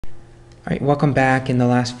All right, welcome back. In the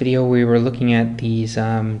last video, we were looking at these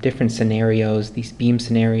different scenarios, these beam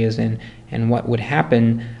scenarios, and what would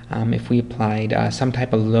happen if we applied some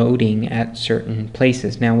type of loading at certain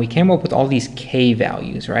places. Now, we came up with all these K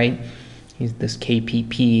values, right? This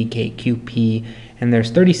KPP, KQP, and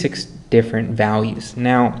there's 36 different values.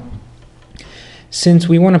 Now, since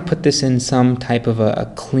we want to put this in some type of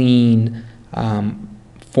a clean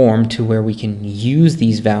form to where we can use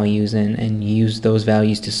these values and use those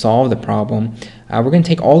values to solve the problem, we're going to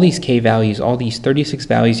take all these K values, all these 36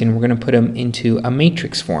 values, and we're going to put them into a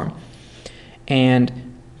matrix form.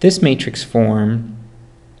 And this matrix form,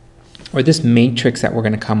 or this matrix that we're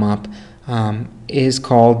going to come up, is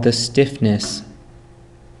called the stiffness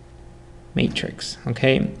matrix.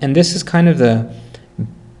 Okay, and this is kind of the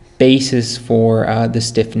basis for the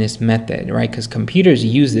stiffness method, right? Because computers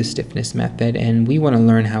use this stiffness method, and we want to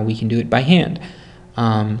learn how we can do it by hand.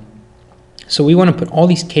 So we want to put all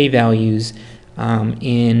these K values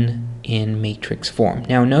in matrix form.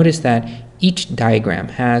 Now notice that each diagram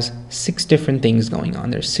has 6 different things going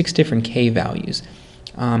on. There's 6 different K values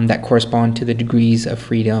that correspond to the degrees of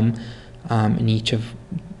freedom in each of.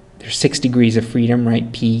 There's 6 degrees of freedom,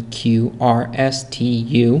 right? P, Q, R, S, T,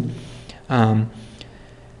 U.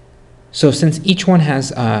 So since each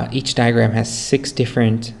diagram has 6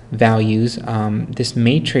 different values, this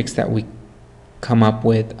matrix that we come up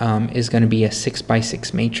with is going to be a 6 by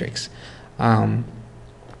 6 matrix.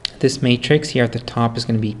 This matrix here at the top is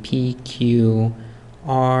going to be P, Q,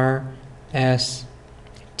 R, S,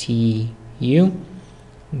 T, U.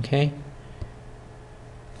 Okay.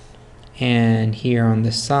 And here on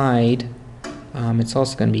the side, it's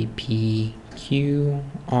also going to be P, Q,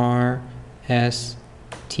 R, S,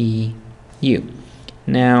 T, U.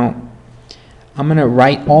 Now, I'm going to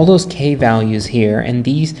write all those K values here, and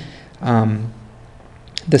these,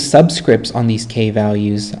 the subscripts on these K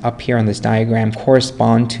values up here on this diagram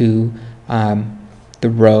correspond to the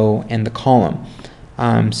row and the column.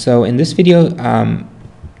 So in this video,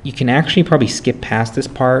 you can actually probably skip past this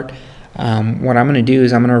part. What I'm going to do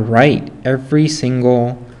is I'm going to write every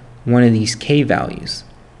single one of these K values.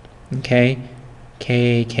 Okay?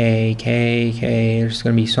 K, K, K, K, there's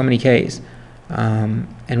going to be so many Ks.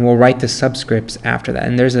 And we'll write the subscripts after that.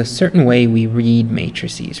 And there's a certain way we read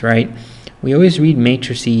matrices, right? We always read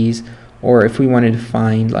matrices, or if we wanted to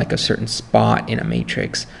find like a certain spot in a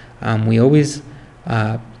matrix, we always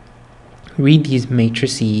read these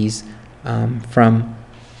matrices from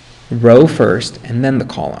row first and then the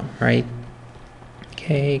column, right?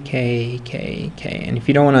 K, K, K, K. And if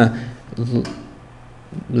you don't want to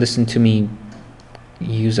listen to me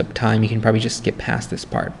use up time, you can probably just skip past this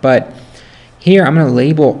part. But here I'm going to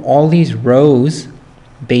label all these rows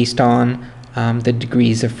based on the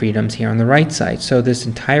degrees of freedoms here on the right side. So this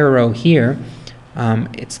entire row here,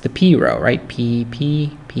 it's the P row, right? P,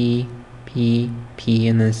 P, P, P, P,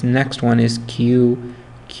 and this next one is Q,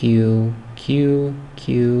 Q, Q,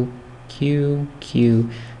 Q, Q, Q.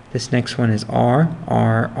 This next one is R,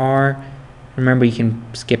 R, R. Remember, you can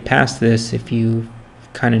skip past this if you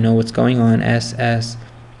kind of know what's going on. S, S,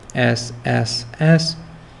 S, S, S,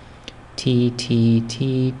 T, T,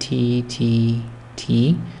 T, T, T,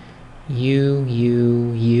 T, U,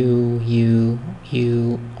 U, U, U,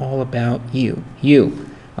 U, all about U, U,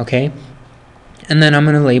 okay? And then I'm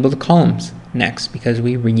going to label the columns next, because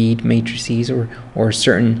we read matrices or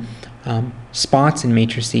certain spots in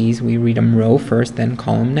matrices, we read them row first, then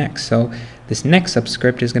column next. So this next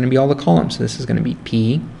subscript is going to be all the columns. So this is going to be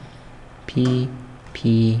P, P,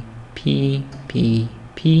 P, P, P,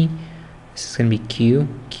 P. This is going to be Q,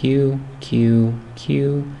 Q, Q,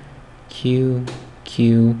 Q, Q,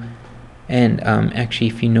 Q. And actually,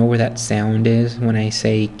 if you know where that sound is, when I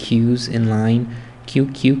say Q's in line, Q,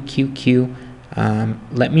 Q, Q, Q,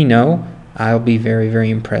 let me know. I'll be very, very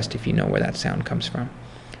impressed if you know where that sound comes from.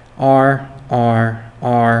 R, R,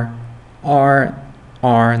 R, R,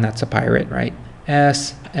 R, and that's a pirate, right?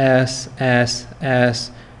 S, S, S,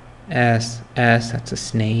 S, S, S, that's a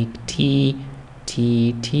snake. T,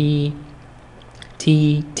 T, T,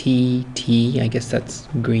 T, T, T, I guess that's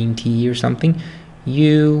green tea or something.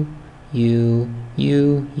 U, U,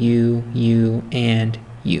 U, U, U, and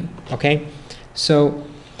U, okay? So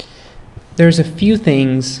there's a few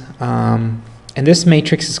things, and this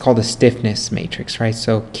matrix is called a stiffness matrix, right?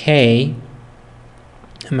 So K,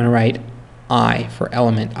 I'm going to write I for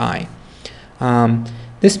element I.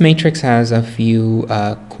 This matrix has a few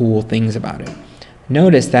cool things about it.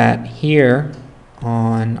 Notice that here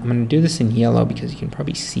on, I'm going to do this in yellow because you can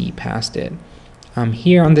probably see past it.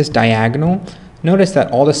 Here on this diagonal, notice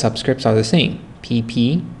that all the subscripts are the same. P,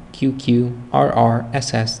 P, Q, Q, R, R,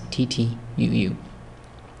 S, S, T, T, U, U.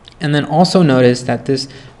 And then also notice that this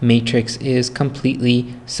matrix is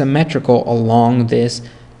completely symmetrical along this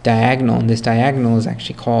diagonal, and this diagonal is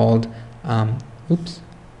actually called,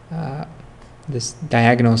 this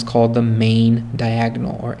diagonal is called the main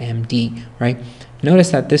diagonal, or MD, right?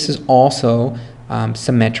 Notice that this is also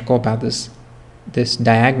symmetrical about this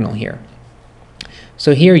diagonal here.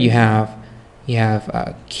 So here you have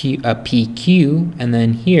PQ, and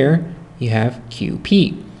then here you have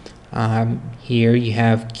QP. Here you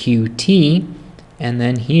have QT, and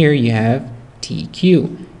then here you have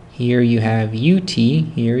TQ. Here you have UT,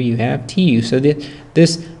 here you have TU. So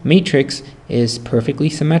this matrix is perfectly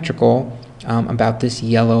symmetrical about this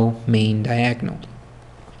yellow main diagonal.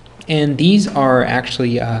 And these are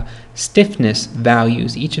actually stiffness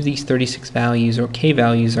values. Each of these 36 values, or K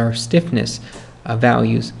values, are stiffness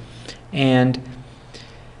values. And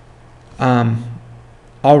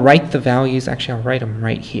I'll write the values, actually I'll write them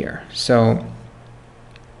right here. So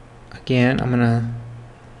again, I'm gonna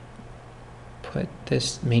put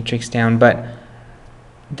this matrix down, but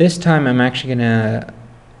this time I'm actually gonna,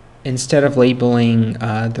 instead of labeling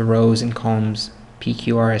the rows and columns P,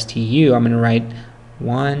 Q, R, S, T, U, I'm gonna write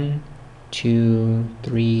 1, 2,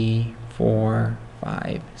 3, 4,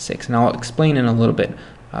 5, 6, and I'll explain in a little bit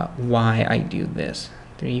why I do this.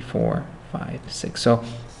 3, 4, 5, 6. So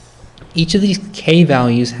each of these K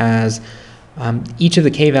values has, each of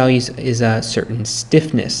the K values is a certain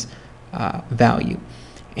stiffness value.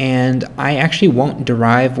 And I actually won't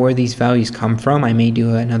derive where these values come from. I may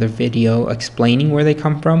do another video explaining where they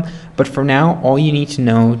come from. But for now, all you need to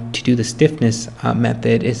know to do the stiffness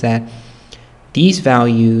method is that these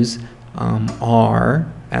values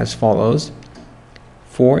are as follows: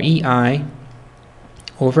 4EI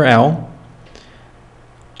over L,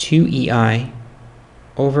 2EI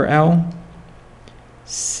over L,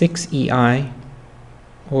 6EI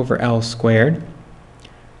over L squared,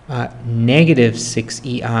 negative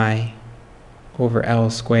 6EI over L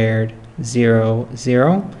squared, 0,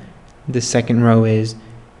 0. The second row is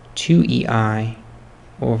 2EI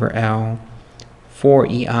over L,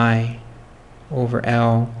 4EI over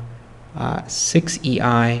L,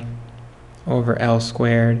 6EI over L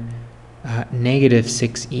squared, negative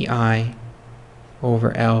 6EI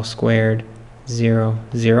over L squared, 0,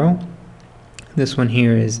 0. This one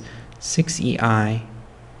here is 6EI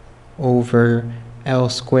over L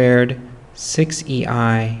squared,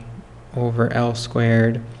 6EI over L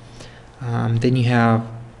squared. Then you have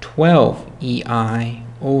 12EI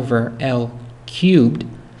over L cubed,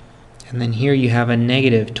 and then here you have a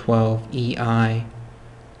negative 12EI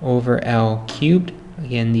over L cubed.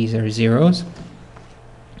 Again, these are zeros.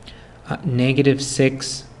 Negative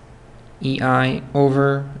 6EI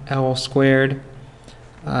over L squared,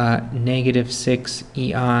 negative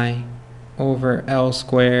 6EI over L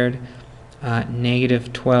squared,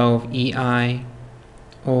 negative 12EI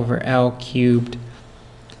over L cubed,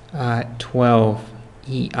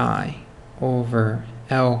 12EI over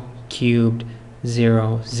L cubed,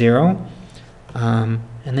 0, 0. And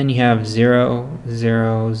then you have 0,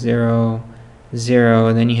 0, 0, 0.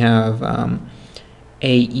 And then you have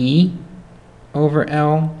AE over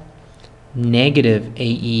L, negative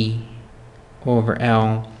AE over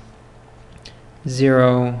L,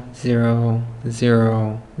 0, 0,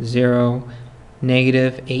 0, 0,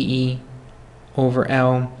 negative AE over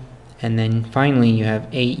L, and then finally you have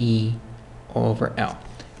AE over L.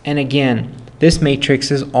 And again, this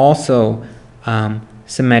matrix is also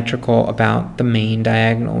symmetrical about the main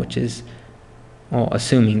diagonal, which is, well,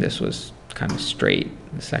 assuming this was kind of straight,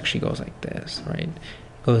 this actually goes like this, right?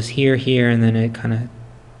 It goes here, here, and then it kind of,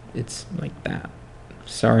 it's like that.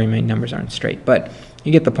 Sorry, my numbers aren't straight, but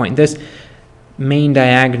you get the point. This main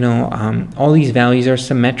diagonal, all these values are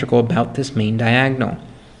symmetrical about this main diagonal.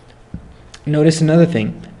 Notice another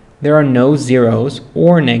thing. There are no zeros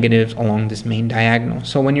or negatives along this main diagonal.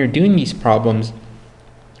 So when you're doing these problems,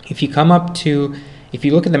 if you come up to, if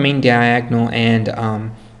you look at the main diagonal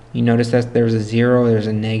and you notice that there's a 0, there's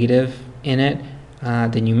a negative in it,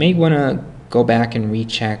 then you may want to go back and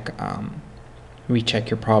recheck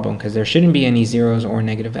your problem, because there shouldn't be any zeros or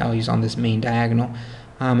negative values on this main diagonal.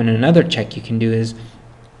 And another check you can do is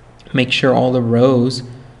make sure all the rows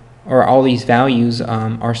or all these values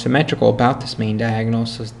are symmetrical about this main diagonal.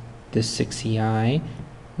 So this 6EI,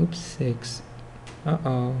 oops, 6,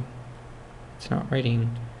 it's not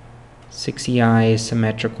writing. 6EI is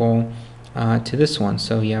symmetrical to this one.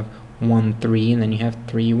 So you have 1, 3, and then you have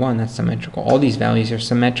 3, 1. That's symmetrical. All these values are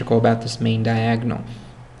symmetrical about this main diagonal.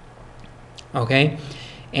 Okay,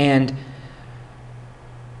 and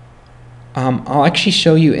I'll actually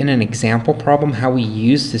show you in an example problem how we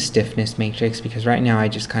use the stiffness matrix, because right now I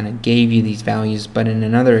just kind of gave you these values, but in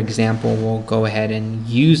another example we'll go ahead and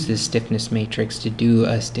use this stiffness matrix to do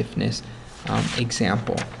a stiffness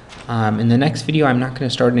example. In the next video I'm not going to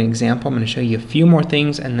start an example. I'm going to show you a few more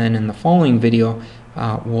things, and then in the following video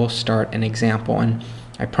we'll start an example. And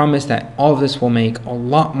I promise that all of this will make a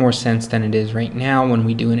lot more sense than it is right now when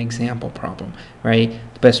we do an example problem, right?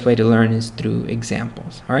 The best way to learn is through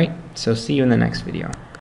examples, all right? So see you in the next video.